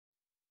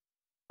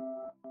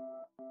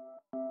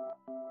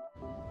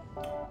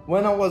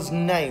When I was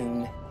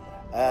 9, me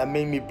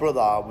and my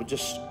brother, we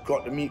just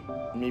got to meet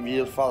my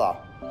real father,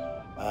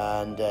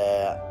 and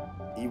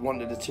he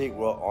wanted to take us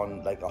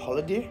on like a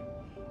holiday,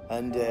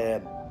 and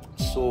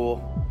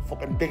so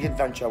fucking big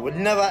adventure. We'd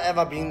never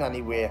ever been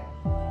anywhere,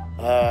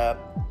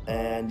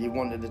 and he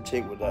wanted to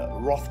take us to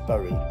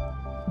Rothbury,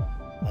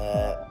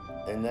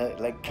 in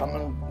like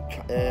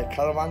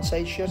caravan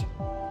side shit,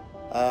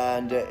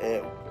 and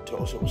to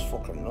us it was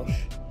fucking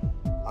lush.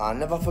 I'll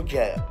never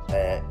forget.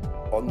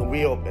 On the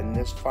way up in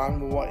this van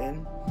we were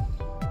in,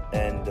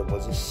 and there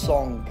was a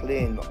song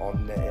playing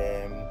on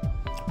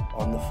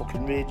the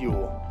fucking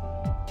radio,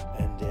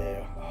 and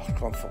I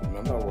can't fucking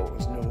remember what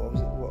was it.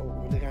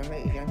 What did I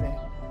make again?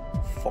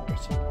 Fuck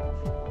it,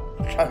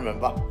 I can't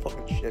remember.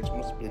 Fucking shit,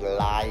 must be a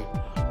lie.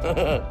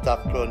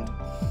 That cunt.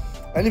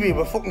 Anyway,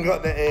 we fucking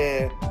got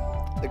the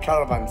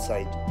caravan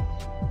site,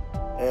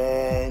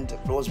 and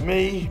it was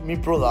me, my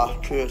brother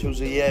Kurt,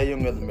 who's a year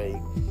younger than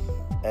me,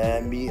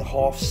 and me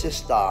half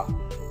sister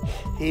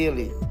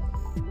Haley,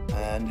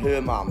 and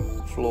her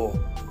mum Flo,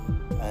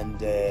 and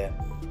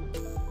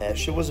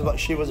she was about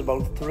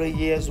 3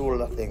 years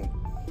old, I think.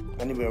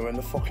 Anyway, we're in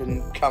the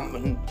fucking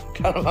camping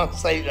caravan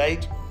site,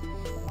 right?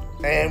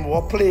 And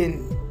we're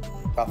playing.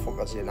 That fuck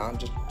I say now,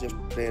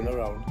 just playing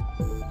around.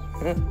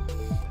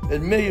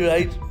 And me,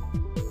 right?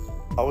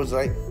 I was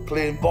like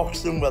playing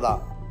boxing with her.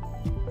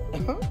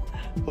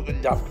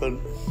 Fucking daft cunt.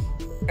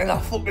 And I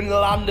fucking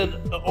landed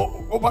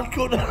up I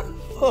could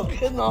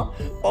fucking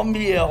on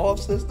me half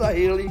sister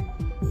Haley,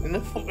 and they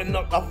fucking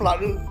knocked her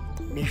flat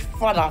out. Me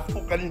father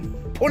fucking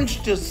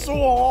punched her so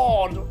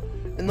hard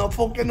in the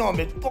fucking arm,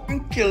 it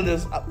fucking killed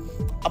us.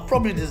 I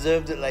probably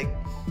deserved it, like,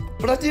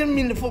 but I didn't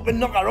mean to fucking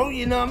knock her out,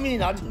 you know what I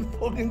mean? I didn't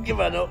fucking give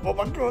her an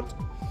uppercut.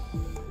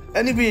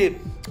 Anyway,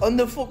 on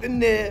the fucking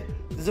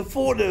there's a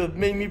photo of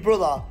me and my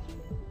brother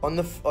on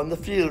the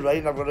field, right?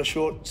 And I've got a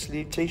short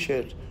sleeve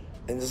t-shirt,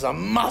 and there's a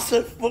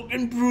massive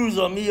fucking bruise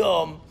on me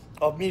arm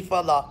of me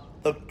father,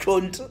 the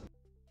cunt.